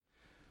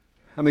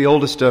I'm the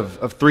oldest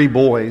of three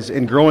boys,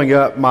 and growing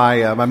up,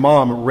 my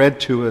mom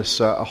read to us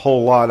a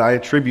whole lot. I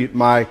attribute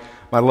my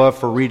love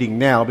for reading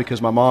now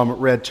because my mom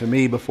read to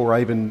me before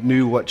I even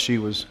knew what she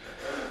was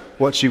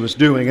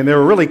doing. And there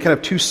were really kind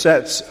of two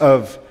sets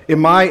of in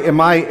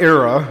my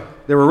era.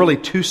 There were really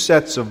two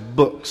sets of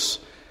books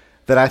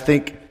that I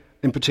think,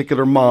 in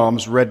particular,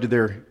 moms read to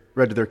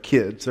their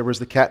kids. There was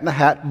the Cat in the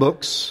Hat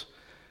books,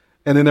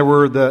 and then there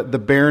were the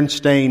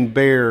Berenstain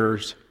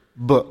Bears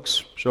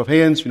books. Show of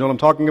hands, you know what I'm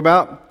talking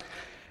about.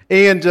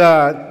 And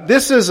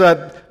this is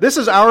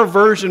our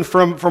version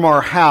from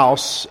our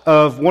house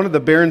of one of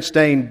the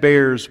Berenstain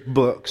Bears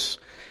books,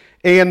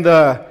 and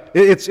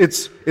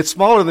it's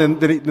smaller than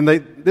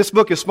this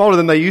book is smaller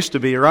than they used to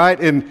be, right?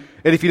 And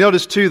if you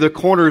notice too, the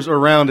corners are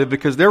rounded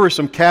because there were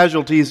some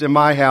casualties in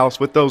my house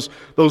with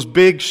those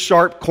big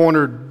sharp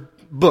cornered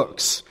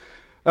books,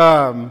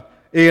 and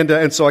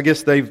so I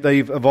guess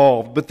they've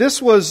evolved. But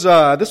this was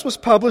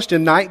published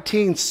in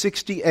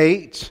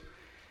 1968.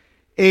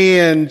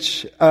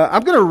 And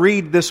I'm going to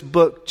read this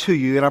book to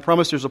you, and I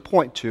promise there's a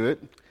point to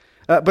it.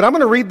 But I'm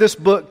going to read this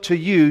book to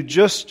you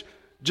just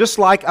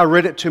like I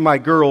read it to my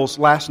girls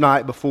last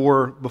night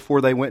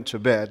before they went to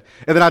bed.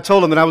 And then I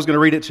told them that I was going to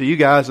read it to you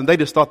guys, and they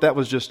just thought that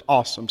was just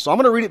awesome. So I'm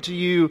going to read it to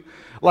you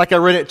like I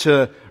read it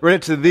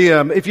to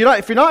them. If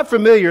you're not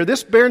familiar,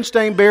 this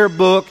Berenstain Bear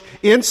book,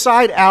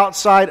 Inside,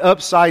 Outside,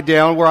 Upside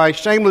Down, where I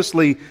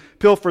shamelessly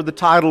pilfer the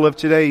title of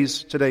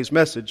today's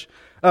message.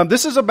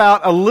 This is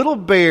about a little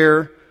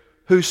bear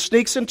who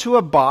sneaks into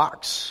a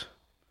box,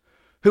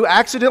 who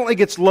accidentally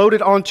gets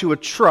loaded onto a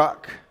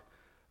truck,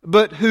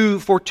 but who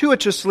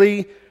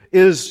fortuitously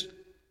is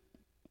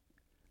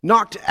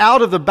knocked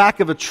out of the back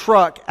of a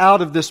truck,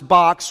 out of this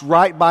box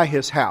right by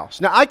his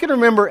house. Now, I can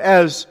remember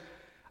as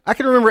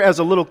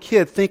a little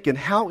kid thinking,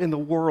 how in the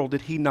world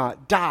did he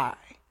not die?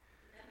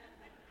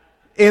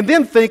 And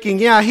then thinking,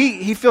 yeah,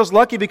 he feels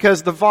lucky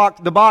because the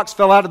box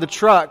fell out of the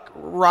truck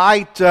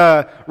right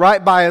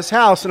by his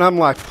house, and I'm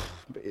like,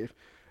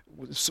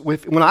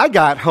 when I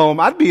got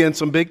home, I'd be in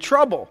some big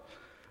trouble.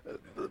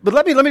 But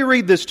let me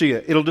read this to you.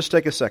 It'll just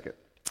take a second.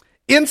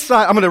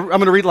 Inside, I'm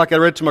going to read like I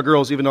read to my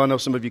girls, even though I know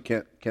some of you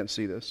can't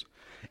see this.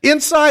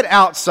 Inside,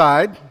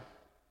 outside,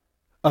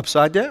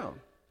 upside down.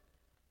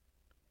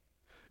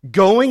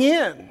 Going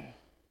in.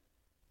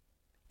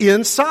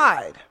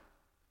 Inside.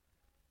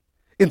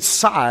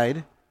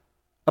 Inside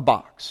a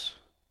box.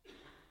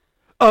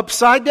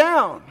 Upside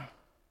down.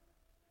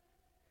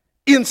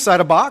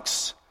 Inside a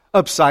box.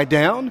 Upside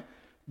down.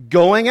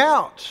 Going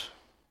out.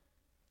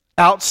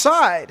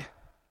 Outside.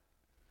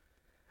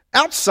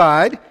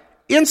 Outside,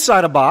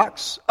 inside a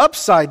box,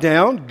 upside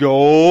down,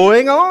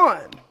 going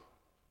on.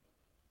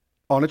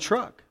 On a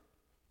truck.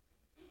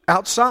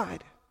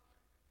 Outside.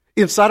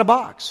 Inside a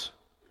box.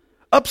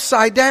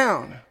 Upside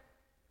down.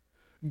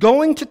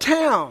 Going to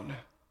town.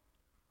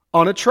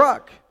 On a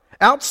truck.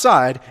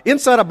 Outside,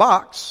 inside a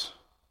box.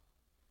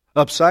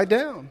 Upside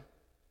down.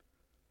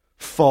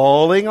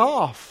 Falling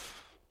off.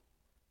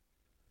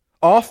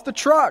 Off the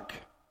truck,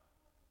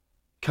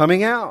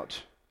 coming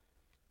out,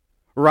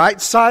 right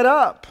side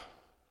up.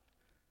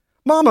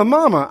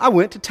 Mama, I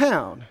went to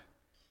town.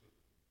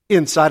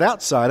 Inside,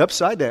 outside,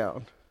 upside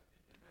down.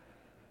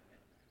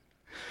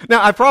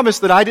 Now, I promise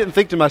that I didn't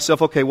think to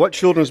myself, okay, what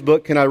children's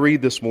book can I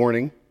read this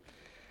morning?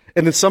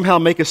 And then somehow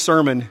make a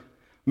sermon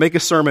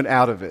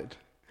out of it.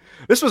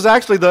 This was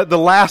actually the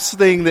last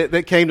thing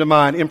that came to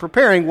mind in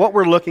preparing what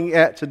we're looking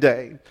at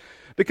today.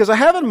 Because I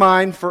have in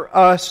mind for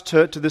us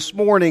to this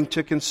morning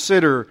to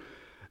consider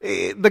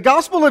the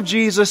gospel of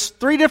Jesus,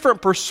 three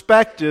different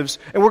perspectives,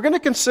 and we're going to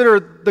consider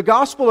the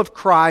gospel of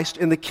Christ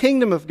and the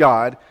kingdom of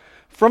God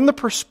from the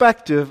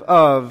perspective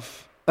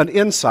of an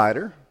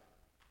insider,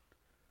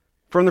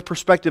 from the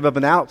perspective of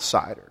an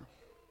outsider,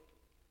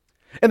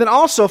 and then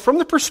also from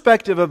the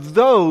perspective of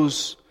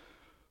those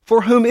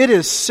for whom it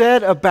is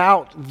said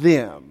about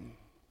them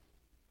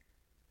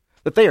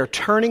that they are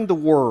turning the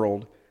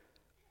world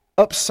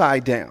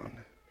upside down.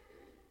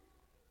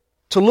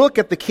 To look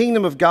at the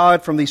kingdom of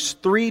God from these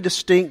three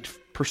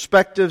distinct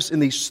perspectives,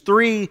 in these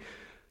three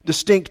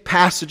distinct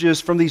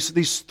passages, from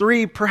these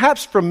three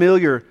perhaps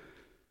familiar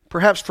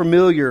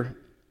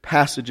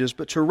passages,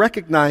 but to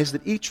recognize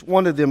that each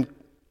one of them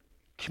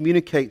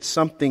communicates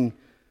something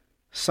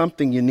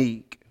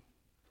unique.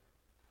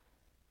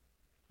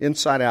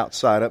 Inside,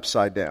 outside,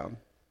 upside down.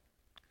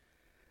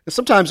 And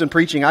sometimes in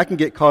preaching, I can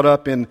get caught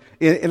up in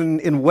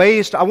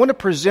ways. I want to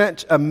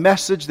present a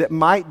message that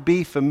might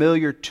be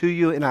familiar to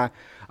you, and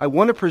I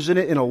want to present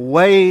it in a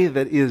way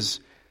that is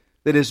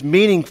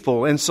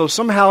meaningful. And so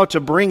somehow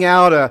to bring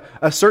out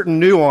a certain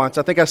nuance,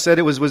 I think I said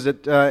it was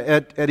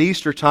at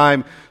Easter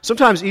time.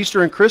 Sometimes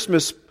Easter and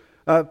Christmas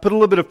put a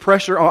little bit of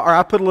pressure, or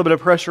I put a little bit of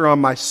pressure on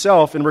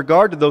myself in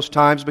regard to those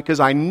times, because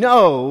I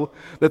know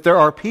that there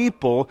are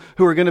people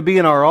who are going to be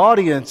in our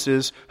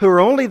audiences who are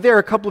only there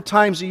a couple of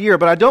times a year,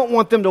 but I don't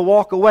want them to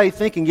walk away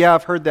thinking, yeah,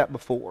 I've heard that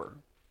before.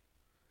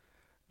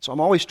 So I'm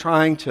always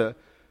trying to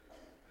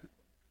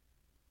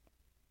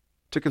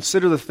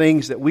consider the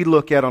things that we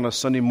look at on a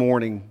Sunday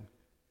morning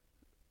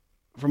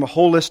from a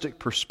holistic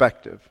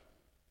perspective.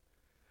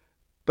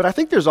 But I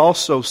think there's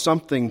also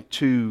something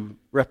to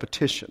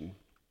repetition.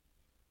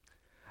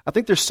 I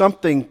think there's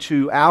something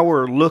to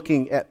our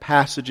looking at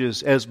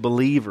passages as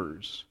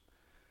believers,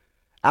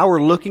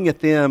 our looking at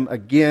them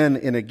again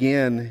and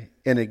again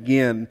and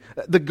again.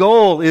 The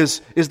goal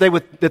is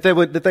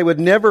that they would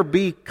never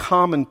be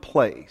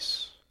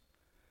commonplace.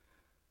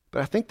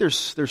 But I think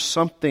there's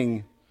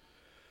something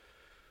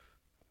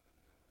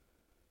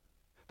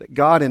that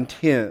God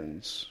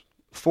intends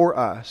for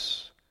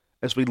us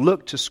as we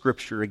look to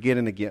Scripture again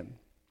and again.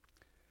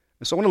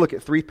 And so I want to look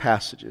at 3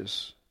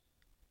 passages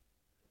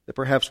that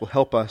perhaps will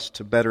help us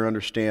to better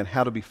understand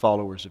how to be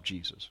followers of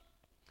Jesus.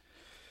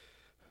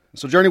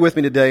 So journey with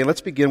me today, and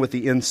let's begin with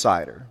the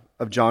insider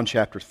of John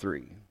chapter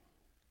 3. I'm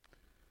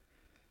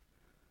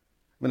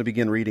going to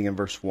begin reading in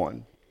verse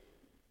 1.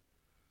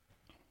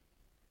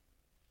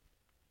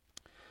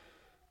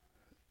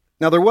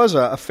 Now there was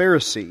a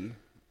Pharisee,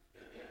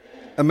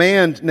 a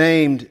man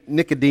named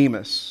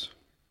Nicodemus,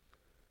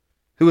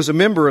 who was a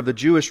member of the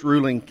Jewish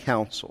ruling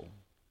council.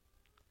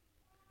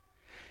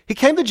 He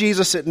came to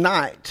Jesus at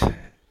night,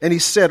 and he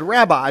said,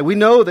 "Rabbi, we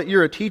know that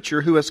you're a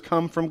teacher who has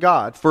come from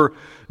God, for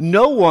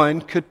no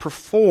one could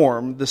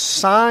perform the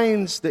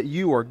signs that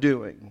you are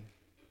doing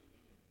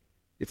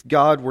if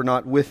God were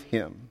not with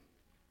him."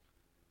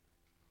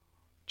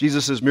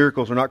 Jesus'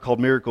 miracles are not called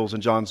miracles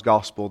in John's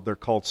gospel, they're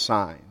called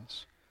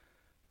signs,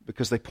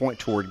 because they point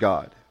toward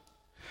God.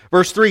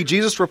 Verse 3,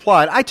 Jesus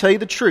replied, "I tell you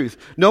the truth.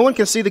 No one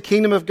can see the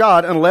kingdom of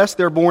God unless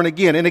they're born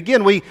again." And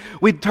again, we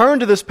turn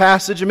to this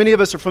passage, and many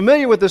of us are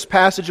familiar with this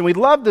passage, and we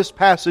love this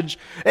passage.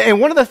 And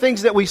one of the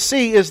things that we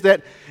see is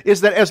that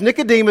as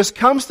Nicodemus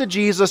comes to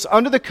Jesus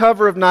under the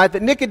cover of night,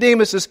 that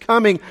Nicodemus is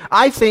coming,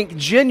 I think,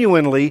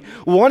 genuinely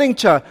wanting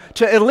to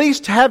at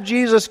least have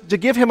Jesus, to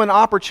give him an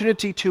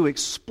opportunity to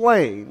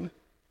explain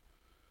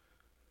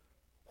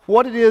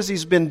what it is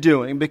he's been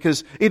doing,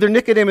 because either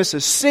Nicodemus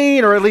has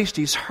seen or at least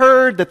he's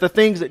heard that the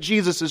things that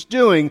Jesus is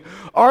doing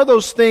are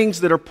those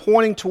things that are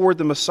pointing toward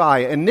the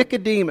Messiah. And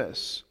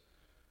Nicodemus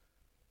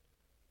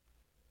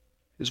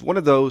is one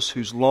of those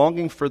who's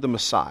longing for the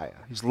Messiah.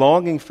 He's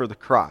longing for the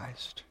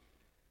Christ.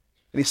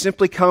 And he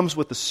simply comes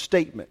with a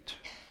statement.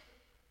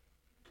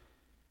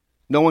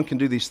 No one can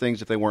do these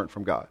things if they weren't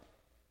from God.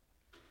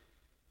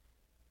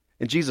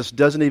 And Jesus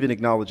doesn't even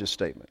acknowledge his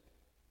statement.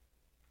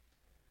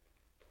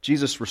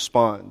 Jesus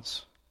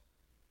responds,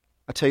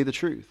 "I tell you the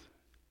truth.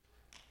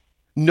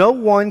 No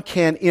one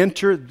can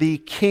enter the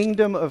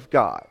kingdom of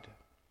God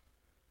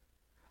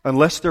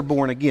unless they're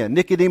born again."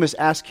 Nicodemus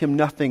asked him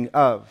nothing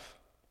of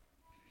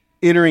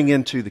entering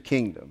into the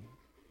kingdom.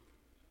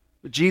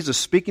 But Jesus,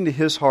 speaking to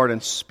his heart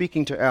and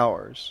speaking to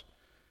ours,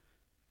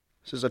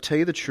 says, "I tell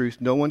you the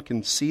truth, no one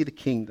can see the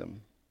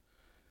kingdom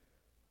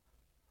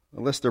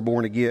unless they're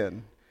born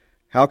again."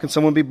 "How can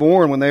someone be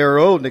born when they are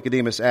old?"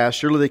 Nicodemus asked.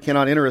 "Surely they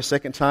cannot enter a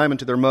second time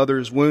into their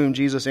mother's womb."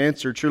 Jesus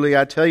answered, "Truly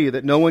I tell you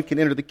that no one can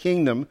enter the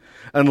kingdom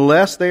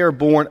unless they are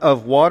born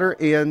of water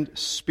and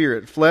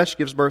spirit. Flesh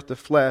gives birth to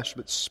flesh,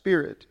 but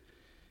spirit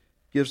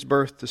gives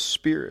birth to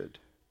spirit.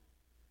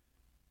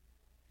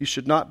 You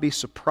should not be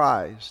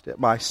surprised at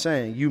my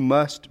saying, you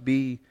must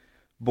be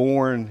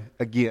born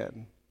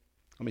again."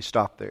 Let me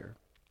stop there.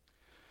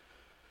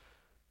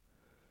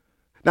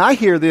 Now I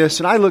hear this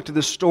and I look to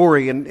this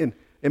story, and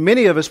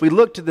many of us, we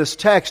look to this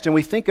text and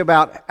we think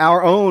about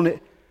our own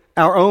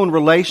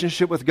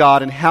relationship with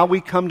God and how we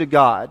come to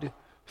God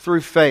through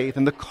faith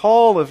and the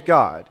call of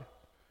God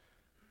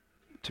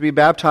to be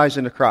baptized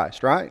into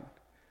Christ, right?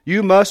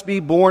 You must be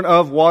born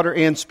of water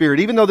and spirit.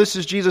 Even though this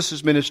is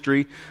Jesus'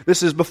 ministry,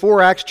 this is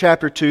before Acts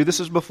chapter 2,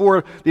 this is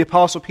before the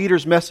Apostle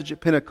Peter's message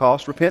at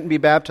Pentecost, repent and be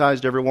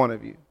baptized, every one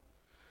of you.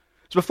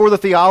 It's before the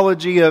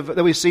theology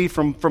that we see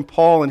from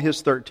Paul in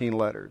his 13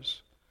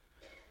 letters.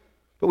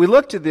 But we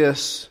look to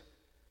this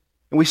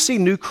and we see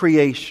new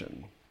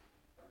creation.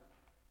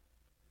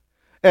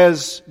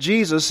 As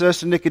Jesus says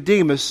to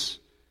Nicodemus,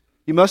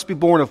 you must be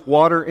born of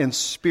water and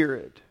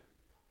spirit.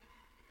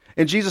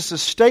 And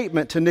Jesus'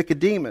 statement to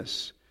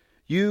Nicodemus,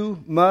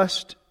 you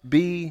must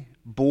be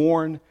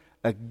born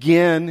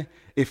again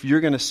if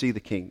you're going to see the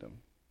kingdom.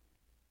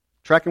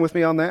 Tracking with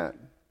me on that?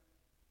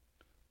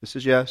 This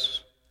is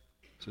yes.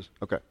 This is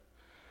okay.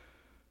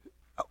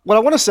 What I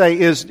want to say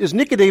is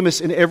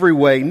Nicodemus in every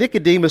way,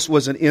 Nicodemus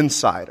was an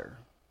insider.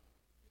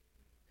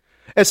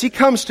 As he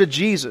comes to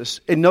Jesus,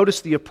 and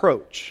notice the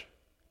approach,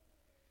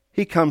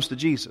 he comes to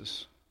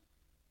Jesus.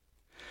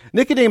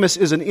 Nicodemus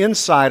is an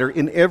insider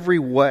in every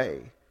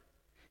way.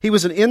 He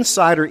was an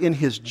insider in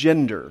his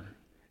gender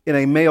in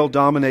a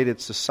male-dominated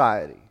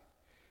society.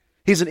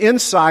 He's an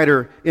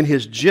insider in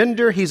his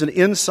gender. He's an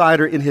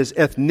insider in his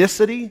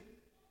ethnicity.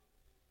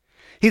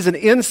 He's an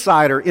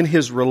insider in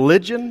his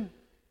religion.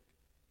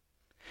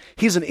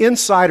 He's an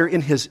insider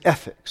in his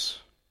ethics.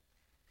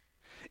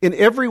 In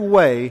every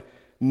way,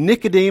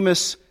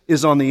 Nicodemus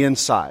is on the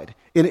inside.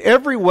 In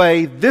every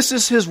way, this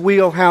is his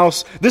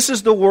wheelhouse. This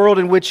is the world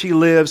in which he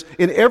lives.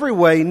 In every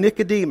way,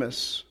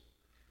 Nicodemus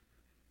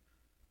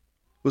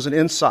was an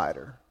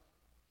insider.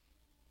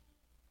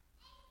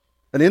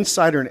 an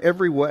insider in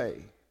every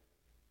way.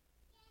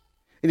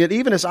 And yet,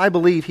 even as I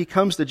believe he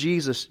comes to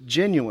Jesus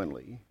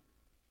genuinely,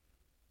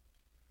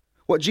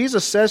 what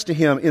Jesus says to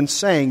him in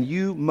saying,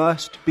 "You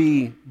must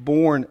be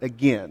born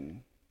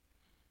again,"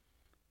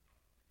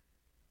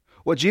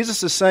 what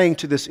Jesus is saying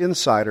to this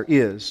insider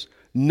is,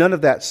 none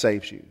of that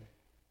saves you.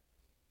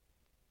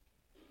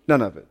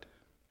 None of it.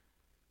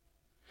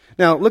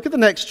 Now, look at the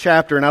next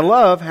chapter, and I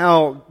love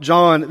how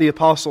John the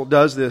Apostle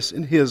does this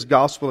in his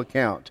gospel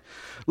account.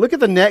 Look at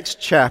the next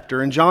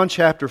chapter, in John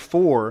chapter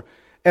 4,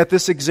 at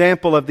this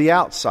example of the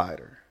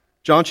outsider.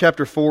 John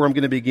chapter 4, I'm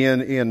going to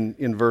begin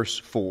in verse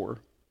 4.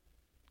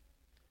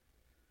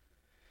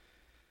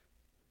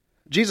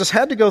 Jesus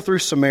had to go through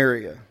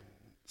Samaria.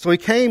 So he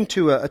came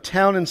to a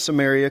town in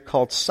Samaria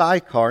called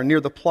Sychar,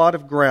 near the plot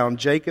of ground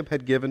Jacob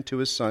had given to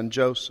his son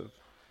Joseph.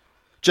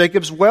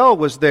 Jacob's well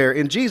was there,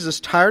 and Jesus,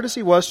 tired as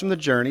he was from the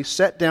journey,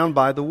 sat down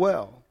by the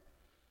well.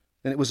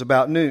 And it was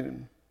about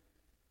noon.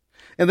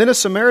 And then a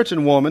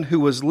Samaritan woman who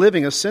was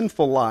living a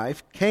sinful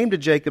life came to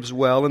Jacob's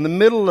well in the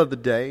middle of the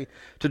day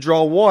to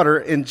draw water,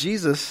 and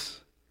Jesus,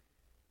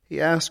 he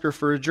asked her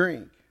for a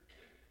drink.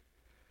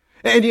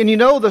 And you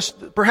know this,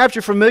 perhaps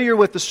you're familiar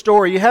with the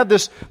story. You have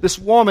this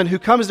woman who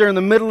comes there in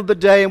the middle of the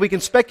day, and we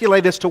can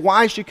speculate as to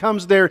why she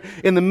comes there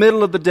in the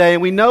middle of the day.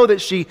 And we know that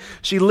she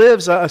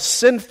lives a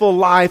sinful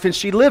life, and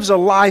she lives a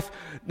life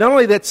not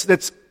only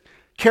that's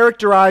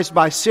characterized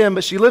by sin,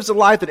 but she lives a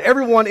life that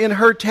everyone in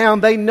her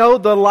town, they know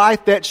the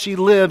life that she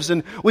lives.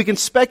 And we can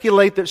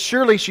speculate that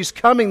surely she's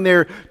coming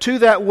there to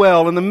that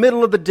well in the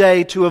middle of the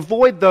day to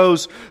avoid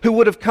those who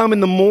would have come in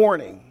the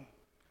morning,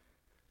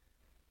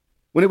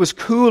 when it was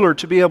cooler,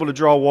 to be able to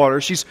draw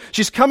water. She's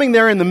coming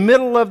there in the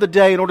middle of the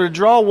day in order to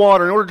draw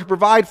water, in order to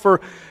provide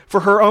for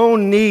her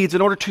own needs,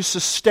 in order to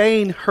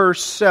sustain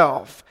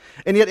herself.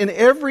 And yet in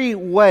every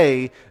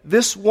way,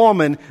 this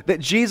woman that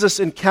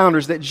Jesus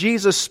encounters, that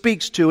Jesus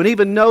speaks to, and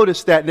even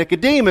notice that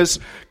Nicodemus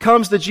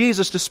comes to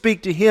Jesus to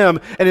speak to him,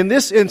 and in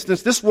this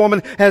instance, this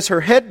woman has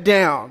her head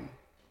down,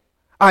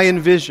 I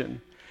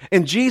envision,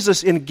 and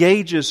Jesus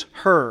engages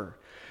her.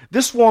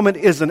 This woman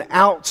is an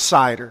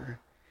outsider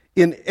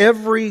in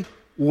every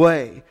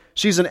way.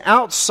 She's an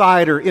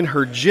outsider in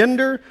her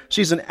gender.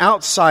 She's an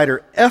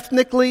outsider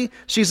ethnically.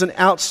 She's an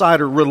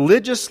outsider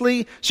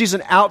religiously. She's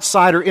an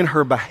outsider in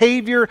her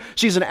behavior.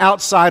 She's an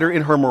outsider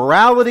in her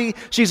morality.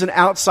 She's an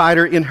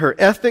outsider in her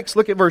ethics.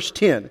 Look at verse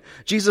 10.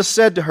 Jesus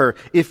said to her,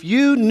 "If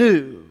you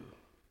knew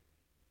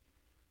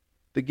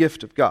the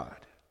gift of God,"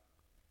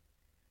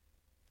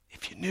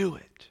 if you knew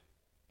it,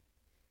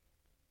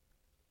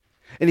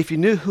 and if you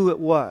knew who it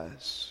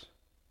was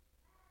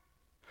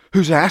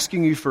who's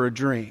asking you for a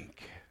drink,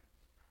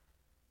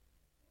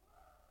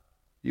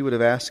 you would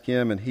have asked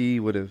him, and he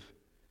would have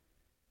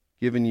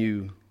given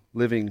you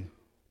living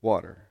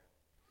water.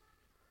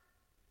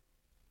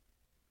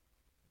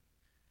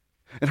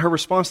 And her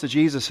response to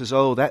Jesus is,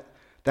 "Oh,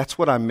 that's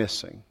what I'm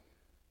missing.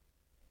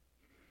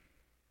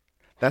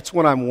 That's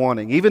what I'm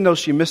wanting." Even though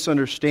she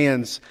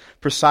misunderstands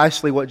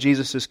precisely what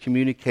Jesus is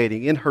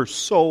communicating in her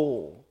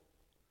soul,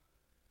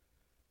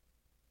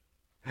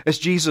 as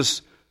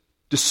Jesus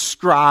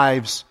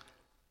describes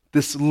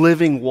this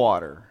living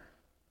water,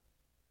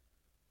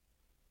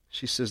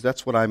 she says,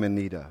 "That's what I'm in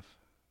need of.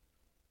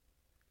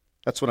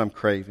 That's what I'm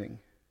craving."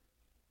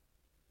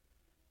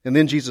 And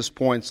then Jesus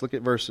points, look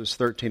at verses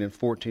 13 and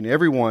 14.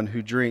 "Everyone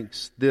who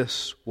drinks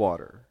this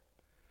water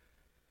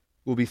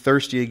will be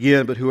thirsty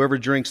again, but whoever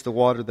drinks the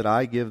water that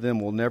I give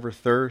them will never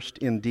thirst.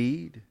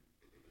 Indeed,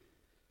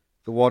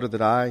 the water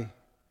that I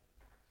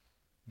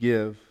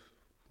give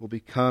will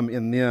become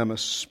in them a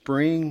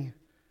spring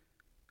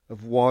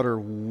of water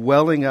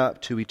welling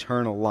up to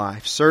eternal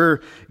life."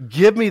 Sir,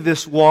 give me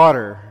this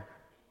water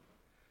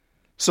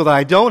so that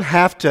I don't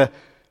have to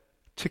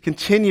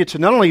continue to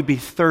not only be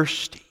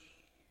thirsty,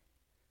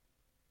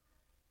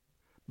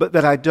 but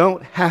that I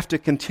don't have to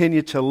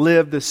continue to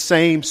live the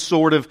same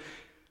sort of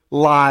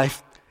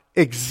life,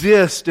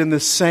 exist in the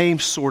same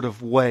sort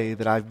of way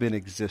that I've been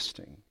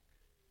existing.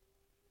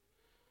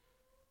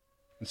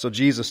 And so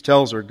Jesus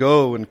tells her,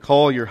 "Go and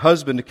call your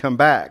husband to come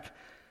back."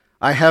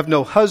 "I have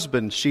no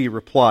husband," she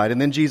replied. And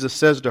then Jesus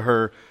says to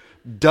her,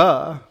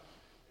 "Duh."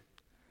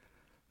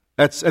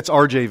 That's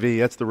RJV.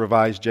 That's the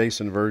Revised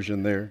Jason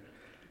version there.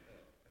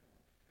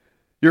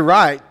 "You're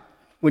right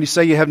when you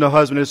say you have no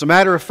husband. As a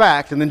matter of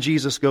fact," and then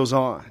Jesus goes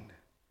on.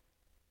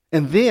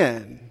 And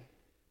then,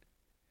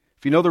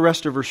 if you know the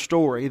rest of her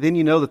story, then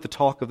you know that the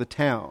talk of the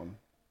town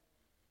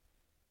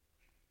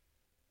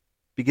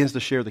begins to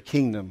share the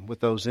kingdom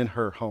with those in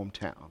her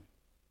hometown.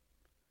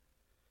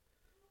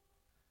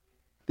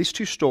 These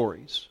two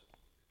stories.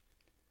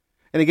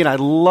 And again, I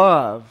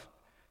love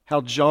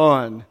how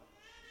John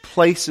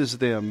places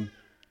them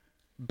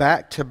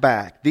back to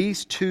back.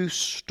 These two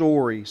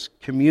stories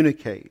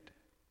communicate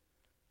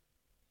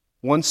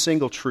one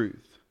single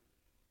truth.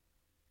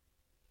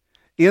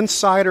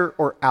 Insider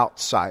or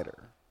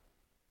outsider,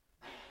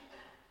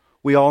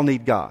 we all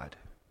need God.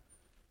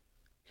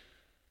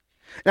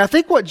 And I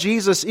think what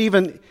Jesus,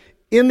 even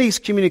in these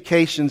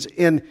communications,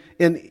 in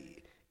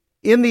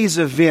in these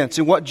events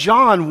and what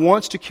John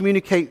wants to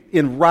communicate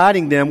in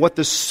writing them, what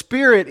the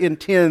Spirit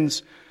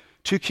intends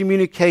to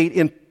communicate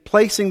in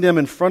placing them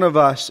in front of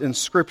us in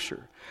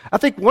Scripture. I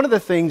think one of the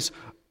things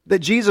that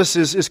Jesus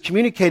is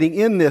communicating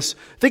in this,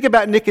 think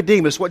about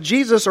Nicodemus. What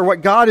Jesus or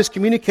what God is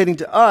communicating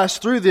to us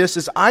through this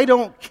is, I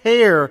don't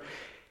care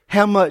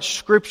how much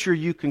Scripture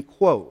you can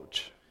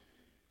quote.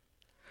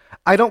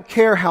 I don't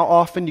care how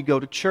often you go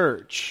to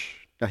church.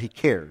 Now, He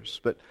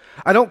cares, but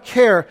I don't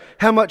care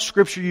how much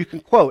Scripture you can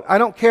quote. I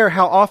don't care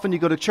how often you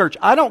go to church.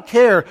 I don't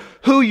care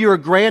who your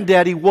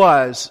granddaddy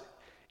was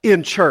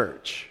in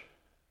church.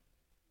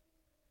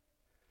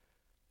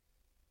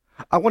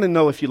 I want to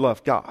know if you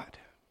love God.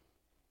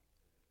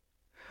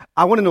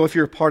 I want to know if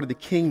you're a part of the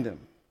kingdom.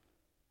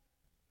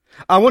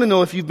 I want to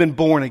know if you've been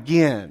born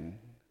again.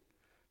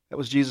 That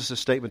was Jesus'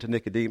 statement to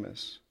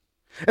Nicodemus.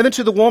 And then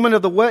to the woman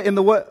of the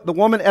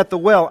woman at the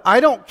well, I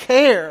don't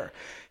care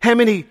how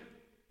many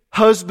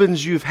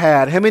husbands you've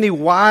had, how many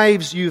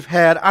wives you've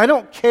had. I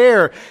don't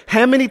care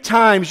how many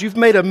times you've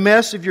made a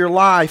mess of your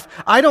life.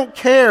 I don't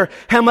care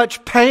how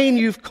much pain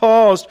you've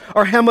caused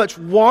or how much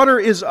water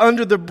is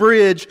under the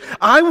bridge.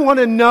 I want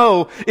to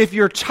know if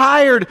you're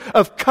tired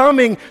of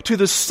coming to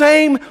the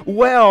same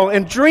well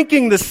and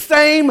drinking the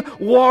same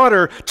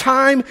water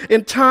time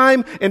and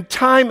time and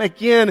time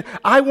again.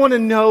 I want to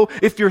know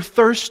if you're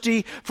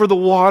thirsty for the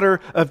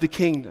water of the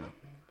kingdom.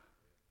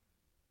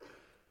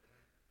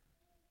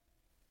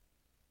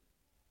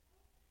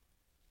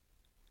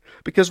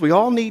 Because we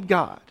all need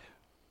God.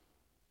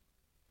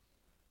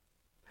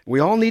 We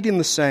all need Him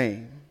the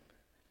same.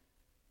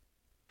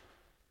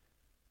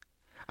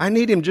 I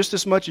need Him just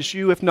as much as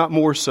you, if not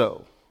more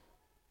so.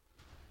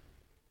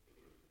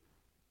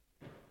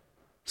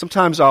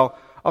 Sometimes I'll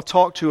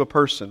talk to a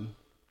person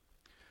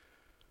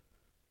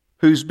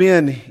who's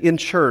been in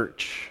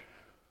church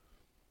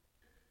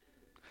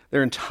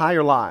their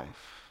entire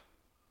life.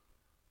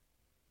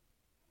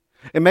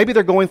 And maybe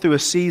they're going through a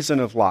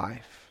season of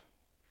life.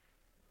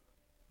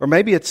 Or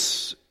maybe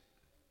it's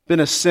been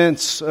a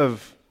sense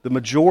of the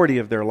majority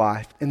of their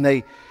life.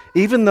 And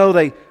even though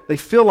they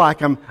feel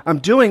like I'm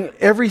doing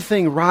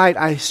everything right,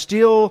 I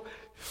still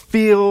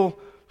feel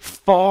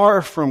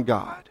far from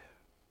God.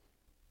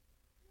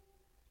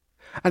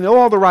 I know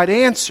all the right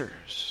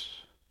answers.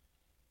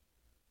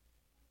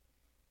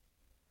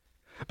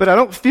 But I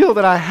don't feel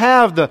that I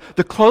have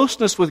the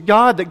closeness with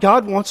God that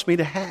God wants me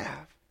to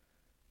have.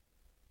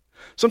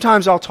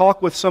 Sometimes I'll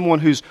talk with someone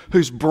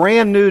who's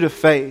brand new to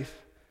faith.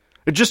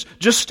 Just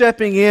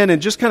stepping in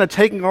and just kind of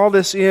taking all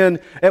this in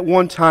at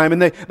one time.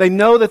 And they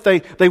know that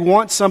they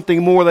want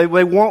something more. They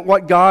want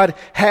what God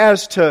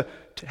has to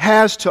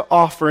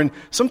offer. And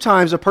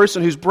sometimes a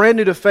person who's brand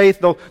new to faith,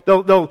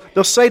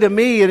 they'll say to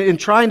me in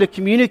trying to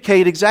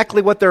communicate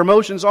exactly what their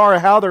emotions are or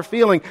how they're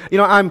feeling,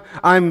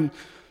 I'm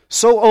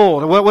so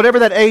old, whatever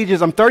that age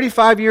is, I'm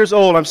 35 years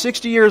old, I'm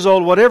 60 years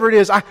old, whatever it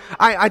is,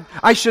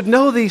 I should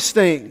know these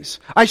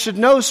things. I should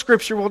know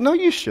Scripture. Well, no,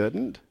 you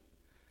shouldn't.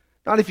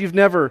 Not if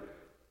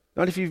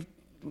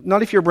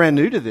you're brand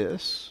new to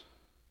this.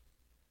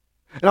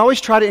 And I always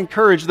try to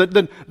encourage that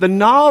the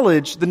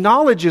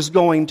knowledge is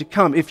going to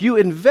come. If you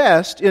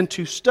invest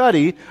into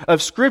study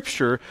of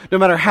Scripture, no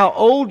matter how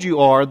old you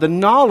are, the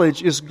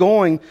knowledge is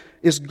going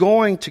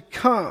to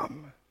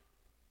come.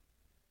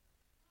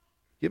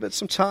 Give it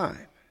some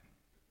time.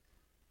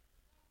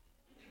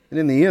 And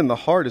in the end, the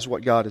heart is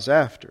what God is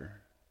after.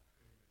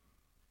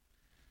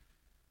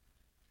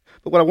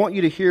 But what I want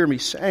you to hear me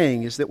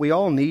saying is that we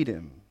all need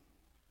Him.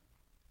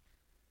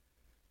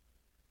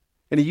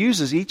 And He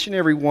uses each and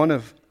every one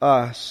of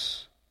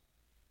us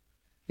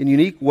in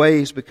unique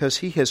ways because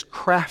He has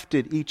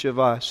crafted each of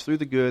us through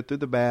the good, through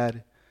the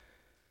bad,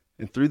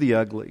 and through the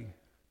ugly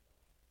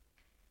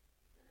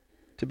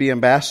to be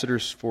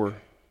ambassadors for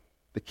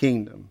the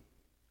kingdom,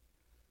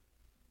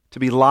 to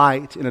be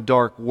light in a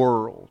dark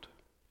world,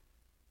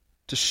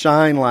 to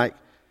shine like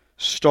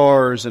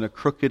stars in a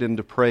crooked and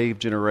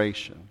depraved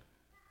generation.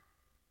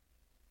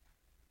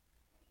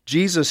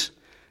 Jesus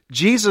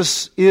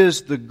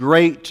is the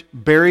great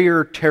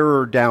barrier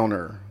terror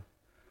downer.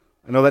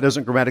 I know that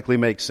doesn't grammatically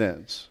make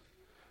sense.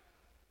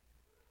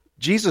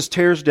 Jesus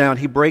tears down,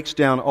 He breaks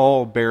down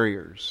all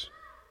barriers.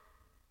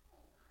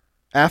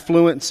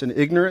 Affluence and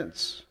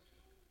ignorance,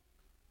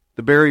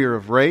 the barrier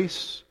of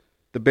race,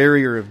 the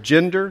barrier of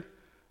gender,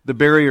 the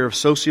barrier of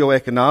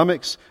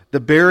socioeconomics, the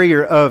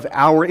barrier of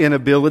our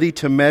inability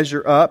to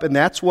measure up, and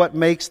that's what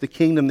makes the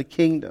kingdom the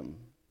kingdom.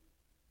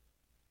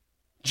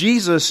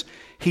 Jesus,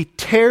 He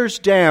tears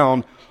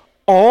down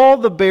all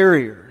the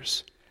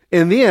barriers,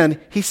 and then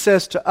He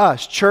says to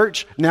us,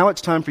 church, now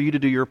it's time for you to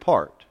do your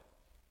part.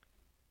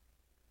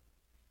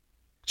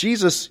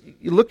 Jesus,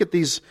 you look at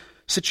these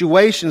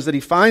situations that He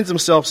finds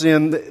Himself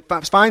in,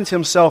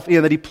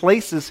 that He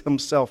places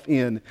Himself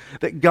in,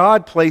 that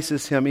God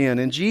places Him in.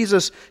 And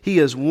Jesus, He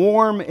is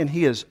warm and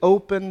He is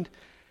open,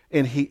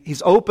 and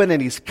He's open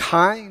and He's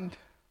kind,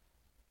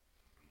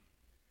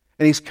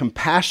 and He's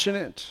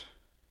compassionate.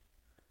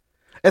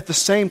 At the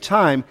same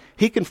time,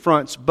 He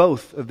confronts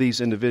both of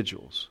these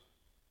individuals.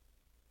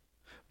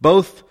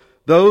 Both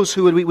those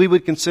who we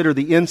would consider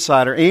the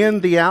insider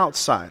and the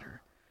outsider.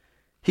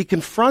 He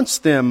confronts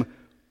them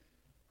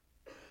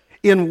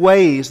in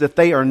ways that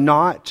they are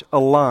not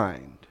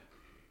aligned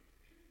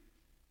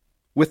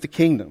with the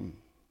kingdom.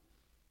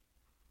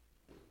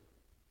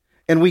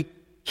 And we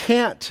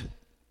cannot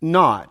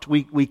not,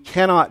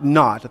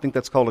 I think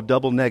that's called a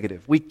double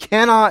negative. We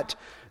cannot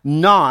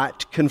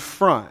not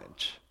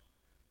confront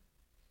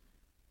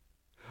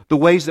the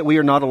ways that we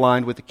are not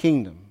aligned with the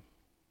kingdom.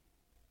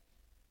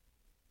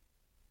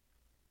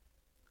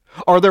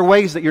 Are there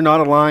ways that you're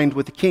not aligned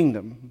with the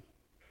kingdom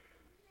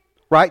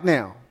right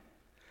now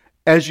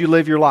as you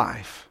live your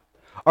life?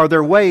 Are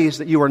there ways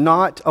that you are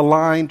not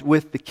aligned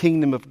with the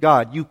kingdom of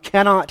God? You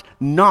cannot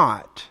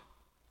not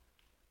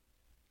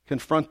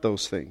confront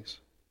those things.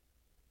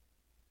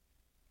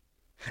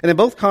 And in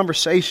both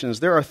conversations,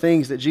 there are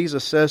things that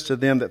Jesus says to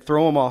them that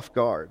throw them off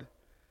guard.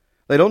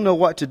 They don't know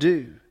what to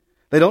do.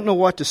 They don't know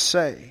what to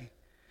say.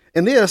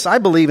 And this, I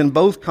believe, in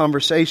both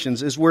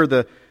conversations is where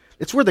the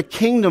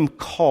kingdom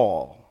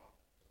call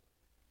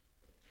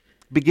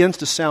begins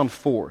to sound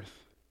forth.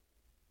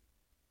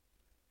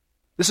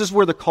 This is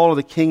where the call of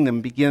the kingdom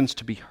begins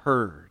to be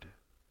heard.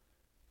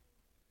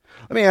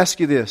 Let me ask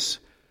you this.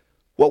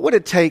 What would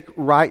it take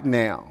right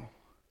now?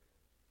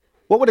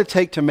 What would it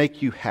take to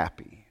make you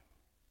happy?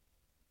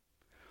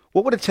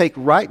 What would it take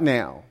right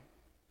now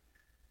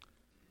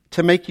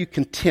to make you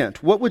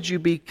content? What would you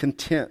be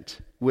content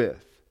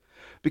with?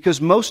 Because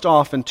most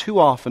often, too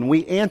often,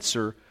 we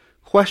answer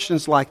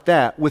questions like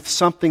that with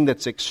something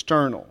that's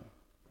external,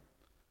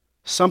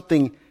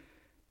 something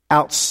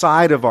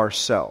outside of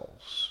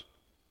ourselves.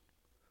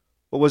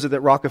 What was it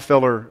that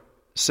Rockefeller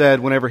said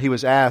whenever he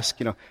was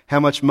asked, how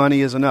much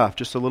money is enough?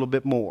 Just a little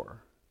bit more.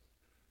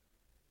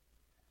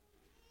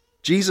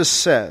 Jesus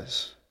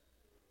says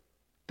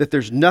that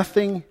there's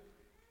nothing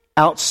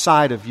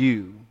outside of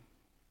you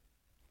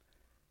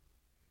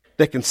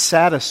that can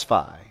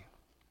satisfy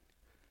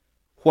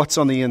what's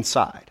on the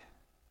inside.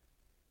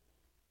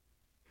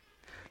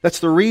 That's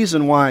the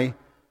reason why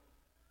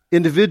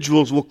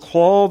individuals will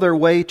claw their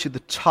way to the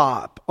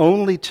top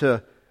only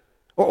to,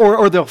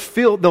 or they'll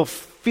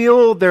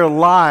fill their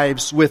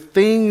lives with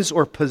things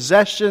or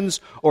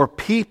possessions or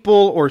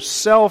people or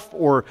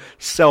self-image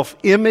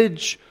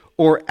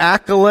or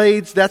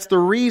accolades. That's the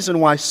reason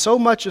why so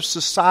much of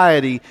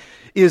society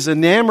is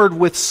enamored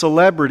with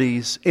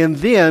celebrities, and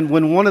then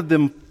when one of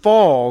them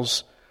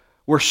falls,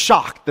 we're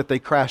shocked that they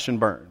crash and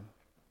burn.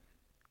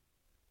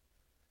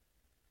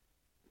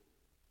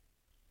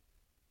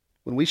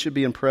 When we should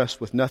be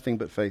impressed with nothing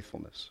but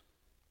faithfulness.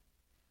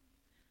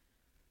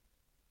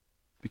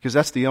 Because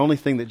that's the only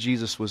thing that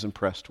Jesus was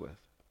impressed with.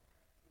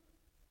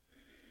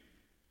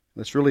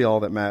 That's really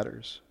all that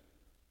matters.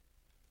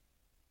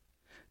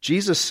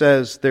 Jesus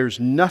says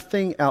there's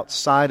nothing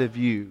outside of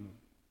you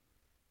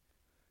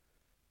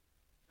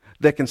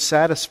that can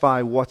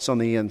satisfy what's on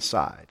the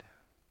inside.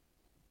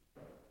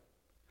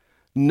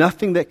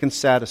 Nothing that can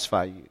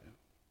satisfy you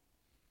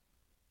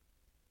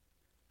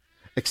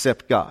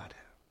except God.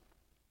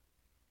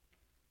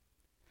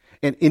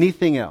 And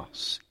anything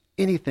else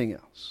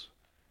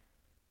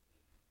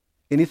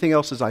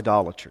is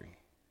idolatry.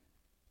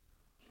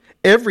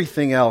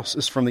 Everything else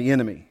is from the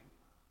enemy.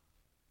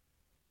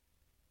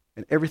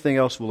 And everything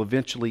else will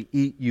eventually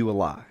eat you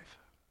alive.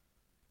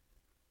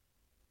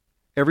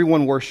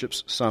 Everyone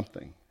worships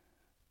something.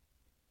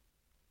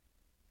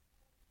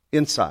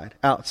 Inside,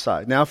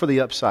 outside. Now for the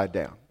upside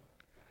down.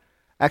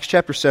 Acts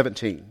chapter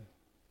 17.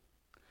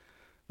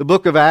 The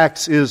book of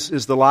Acts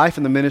is the life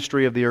and the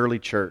ministry of the early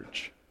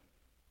church.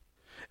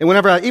 And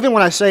even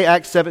when I say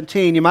Acts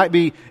 17, you might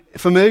be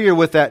familiar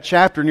with that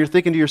chapter and you're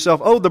thinking to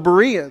yourself, oh, the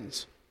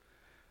Bereans.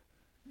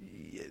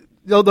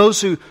 Those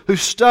who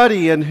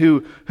study and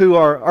who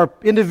are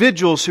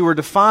individuals who are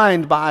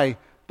defined by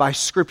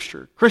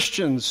Scripture.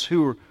 Christians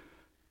who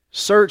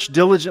search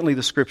diligently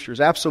the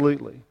Scriptures,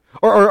 absolutely.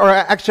 Or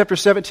Acts chapter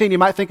 17, you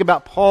might think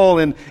about Paul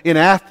in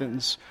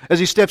Athens. As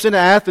he steps into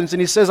Athens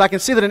and he says, I can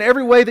see that in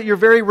every way that you're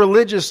very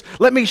religious.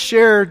 Let me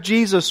share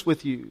Jesus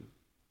with you.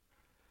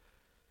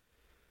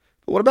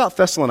 But what about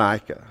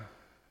Thessalonica?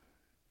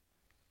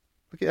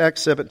 Look at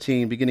Acts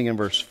 17, beginning in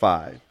verse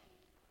 5.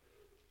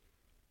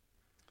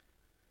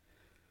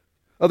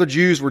 Other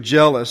Jews were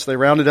jealous. They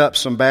rounded up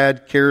some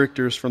bad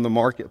characters from the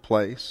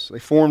marketplace. They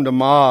formed a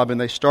mob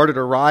and they started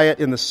a riot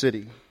in the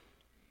city.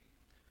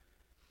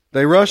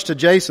 They rushed to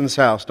Jason's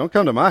house. Don't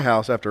come to my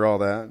house after all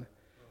that.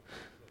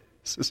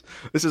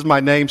 This is my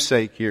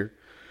namesake here.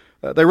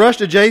 They rushed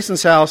to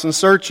Jason's house in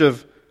search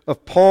of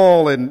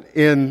Paul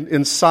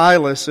and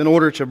Silas in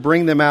order to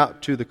bring them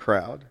out to the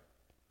crowd.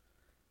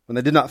 When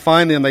they did not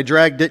find them, they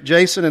dragged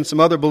Jason and some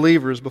other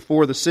believers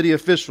before the city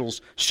officials,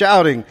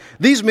 shouting,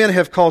 "These men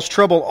have caused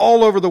trouble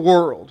all over the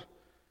world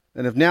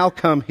and have now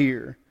come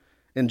here."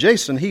 And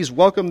Jason, he's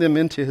welcomed them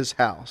into his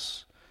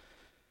house.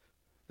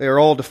 They are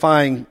all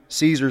defying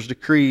Caesar's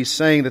decrees,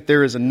 saying that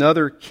there is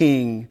another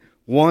king,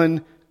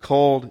 one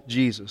called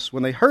Jesus.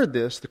 When they heard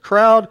this, the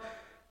crowd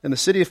and the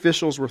city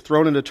officials were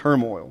thrown into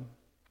turmoil.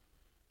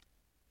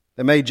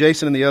 They made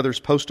Jason and the others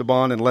post a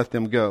bond and let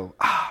them go.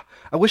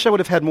 I wish I would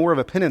have had more of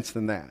a penance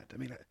than that. I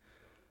mean,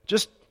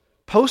 just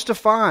post a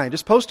fine,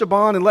 just post a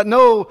bond and let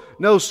no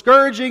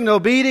scourging, no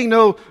beating,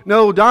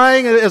 no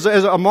dying as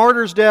a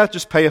martyr's death.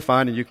 Just pay a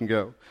fine and you can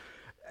go.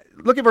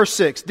 Look at verse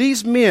 6.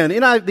 These men, the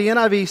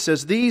NIV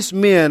says, these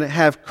men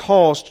have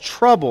caused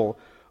trouble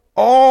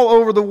all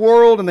over the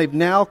world and they've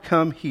now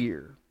come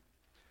here.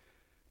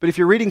 But if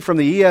you're reading from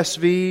the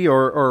ESV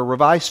or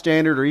Revised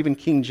Standard or even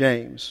King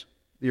James,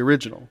 the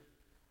original,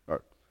 or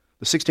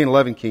the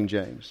 1611 King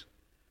James,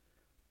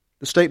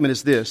 the statement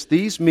is this: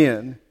 these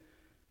men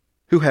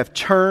who have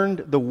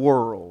turned the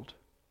world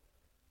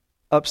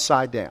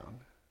upside down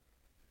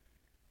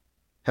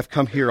have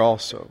come here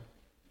also.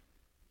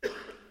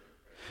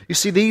 You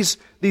see, these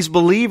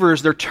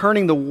believers, they're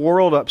turning the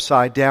world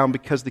upside down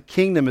because the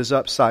kingdom is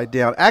upside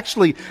down.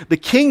 Actually, the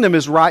kingdom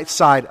is right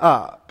side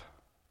up.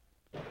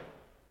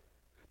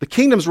 The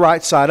kingdom's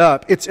right side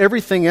up. It's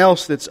everything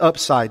else that's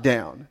upside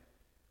down.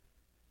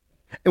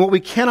 And what we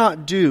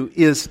cannot do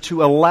is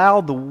to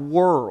allow the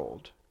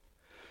world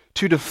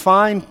to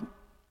define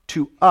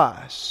to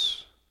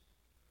us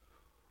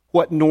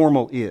what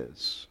normal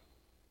is.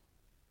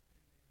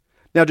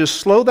 Now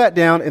just slow that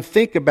down and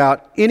think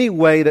about any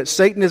way that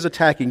Satan is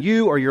attacking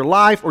you or your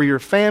life or your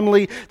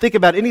family. Think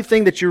about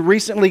anything that you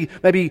recently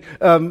maybe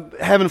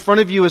have in front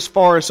of you as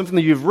far as something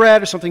that you've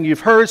read or something you've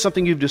heard,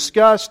 something you've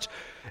discussed.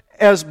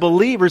 As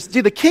believers,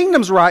 see, the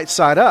kingdom's right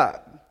side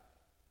up.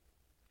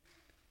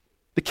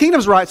 The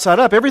kingdom's right side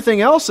up.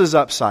 Everything else is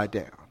upside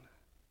down.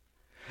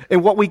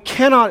 And what we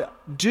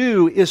cannot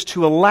do is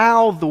to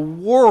allow the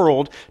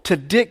world to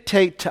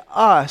dictate to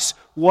us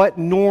what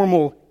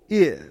normal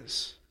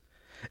is.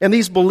 And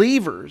these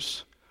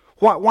believers,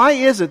 why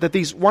is it that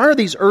why are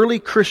these early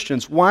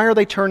Christians, why are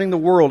they turning the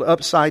world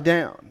upside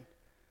down?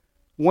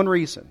 One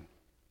reason.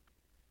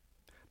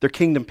 They're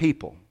kingdom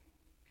people.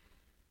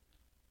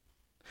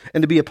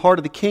 And to be a part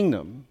of the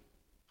kingdom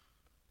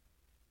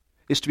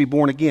is to be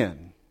born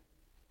again.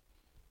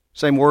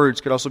 Same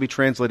words could also be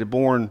translated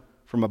born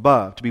from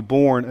above, to be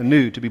born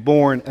anew, to be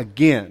born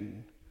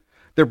again.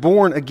 They're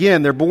born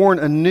again, they're born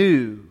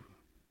anew.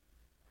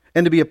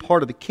 And to be a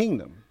part of the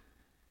kingdom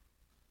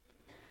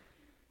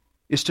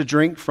is to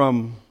drink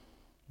from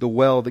the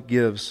well that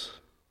gives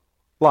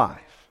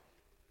life.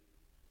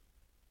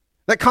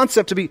 That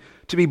concept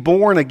to be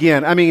born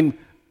again, I mean,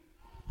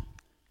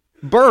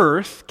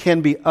 birth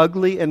can be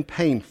ugly and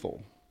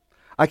painful.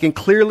 I can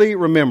clearly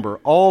remember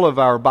all of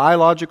our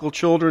biological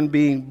children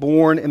being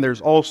born, and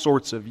there's all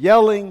sorts of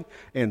yelling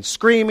and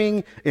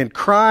screaming and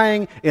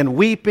crying and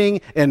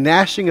weeping and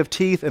gnashing of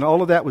teeth, and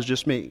all of that was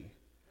just me.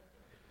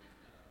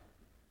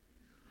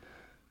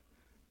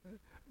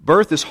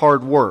 Birth is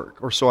hard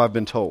work, or so I've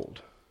been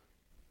told.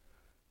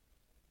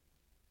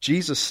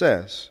 Jesus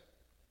says,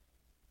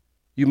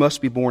 you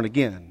must be born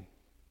again.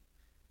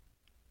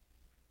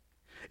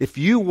 If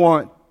you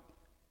want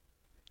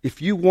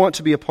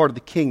to be a part of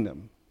the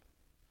kingdom,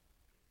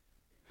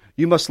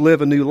 you must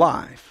live a new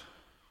life.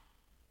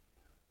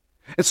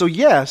 And so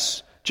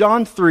yes,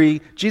 John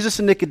 3, Jesus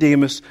and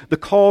Nicodemus, the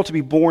call to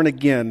be born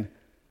again,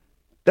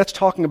 that's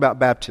talking about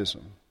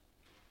baptism.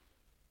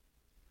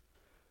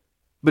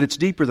 But it's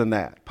deeper than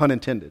that, pun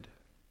intended.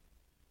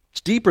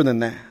 It's deeper than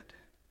that.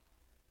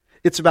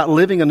 It's about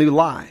living a new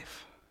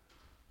life.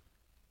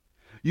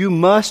 You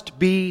must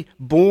be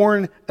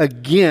born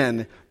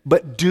again,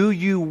 but do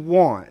you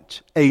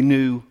want a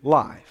new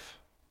life?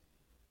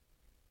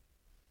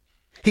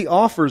 He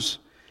offers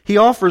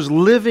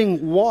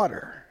living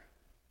water.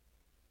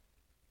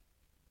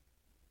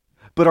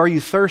 But are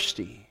you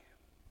thirsty?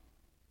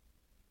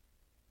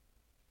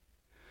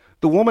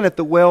 The woman at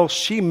the well,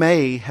 she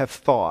may have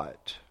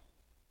thought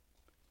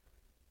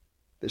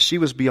that she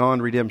was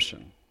beyond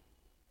redemption.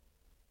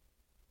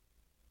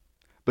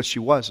 But she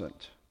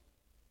wasn't.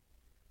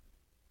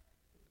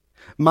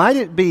 Might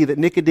it be that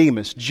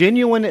Nicodemus,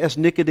 genuine as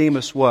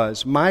Nicodemus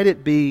was, might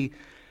it be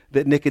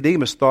that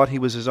Nicodemus thought he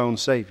was his own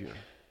Savior?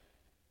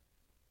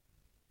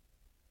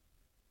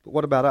 But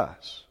what about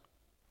us?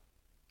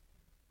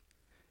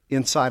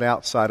 Inside,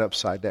 outside,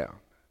 upside down.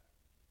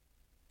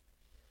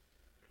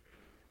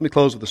 Let me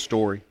close with a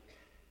story.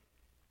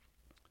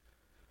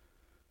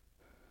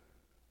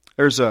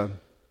 There's a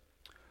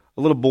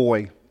little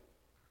boy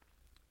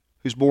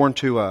who's born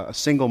to a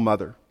single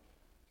mother.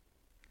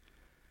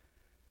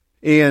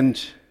 And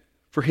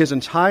for his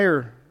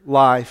entire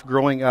life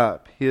growing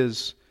up,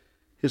 his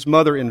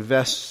mother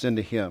invests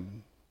into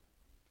him.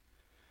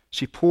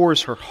 She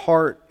pours her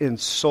heart and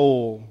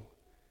soul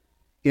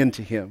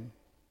into him.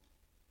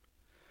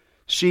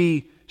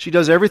 She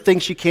does everything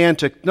she can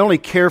to not only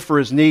care for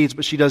his needs,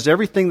 but she does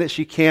everything that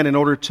she can in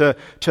order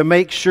to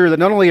make sure that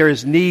not only are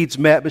his needs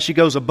met, but she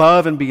goes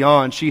above and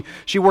beyond.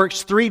 She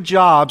works 3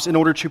 jobs in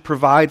order to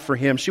provide for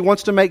him. She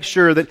wants to make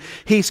sure that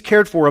he's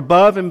cared for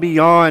above and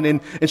beyond,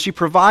 and she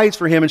provides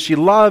for him, and she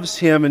loves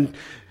him, and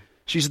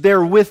she's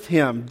there with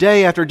him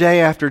day after day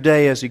after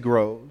day as he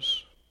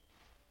grows.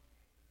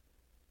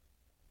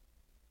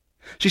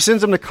 She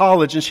sends him to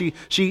college, and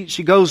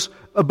she goes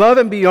above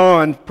and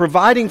beyond,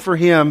 providing for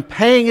him,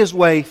 paying his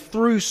way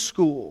through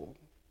school.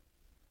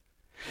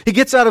 He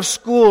gets out of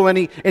school, and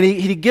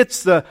he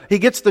gets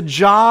the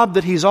job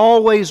that he's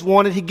always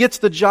wanted. He gets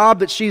the job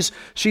that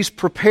she's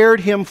prepared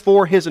him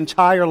for his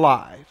entire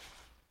life.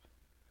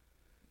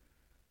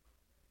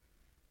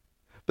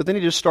 But then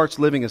he just starts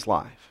living his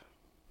life.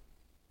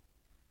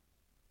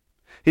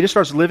 He just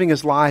starts living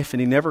his life, and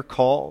he never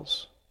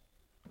calls.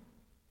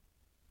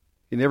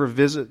 He never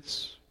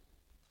visits.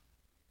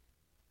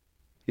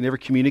 He never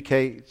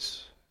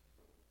communicates.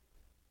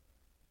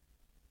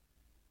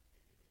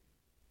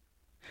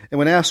 And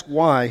when asked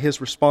why,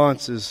 his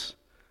response is,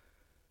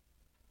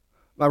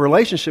 my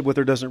relationship with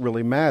her doesn't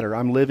really matter.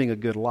 I'm living a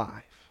good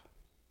life.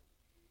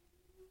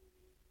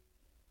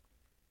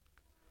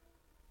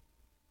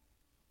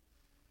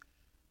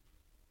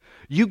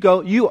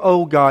 You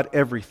owe God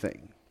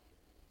everything.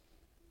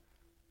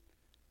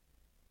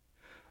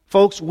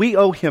 Folks, we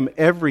owe Him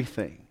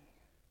everything.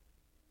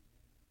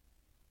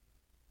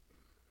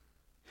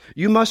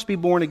 You must be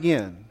born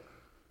again.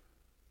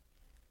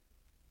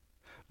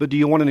 But do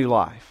you want a new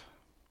life?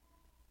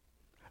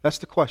 That's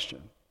the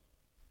question.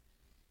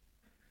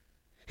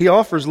 He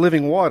offers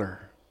living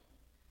water.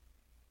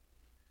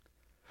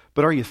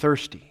 But are you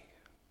thirsty?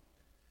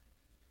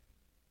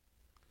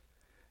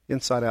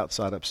 Inside,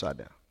 outside, upside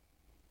down.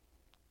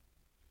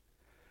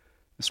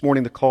 This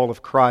morning, the call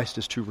of Christ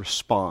is to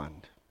respond.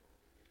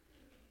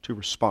 To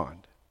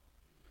respond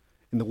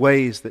in the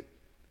ways that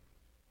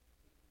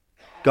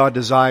God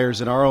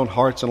desires in our own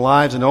hearts and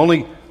lives, and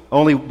only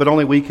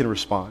we can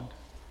respond.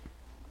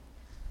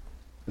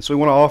 And so we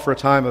want to offer a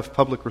time of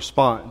public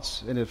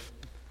response. And if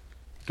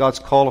God's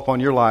call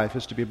upon your life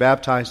is to be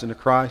baptized into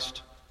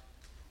Christ,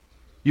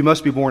 you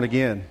must be born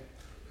again.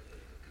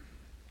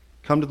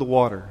 Come to the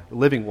water, the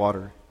living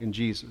water in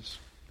Jesus.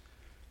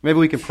 Maybe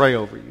we can pray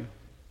over you.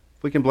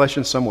 If we can bless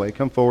you in some way,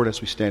 come forward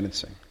as we stand and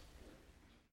sing.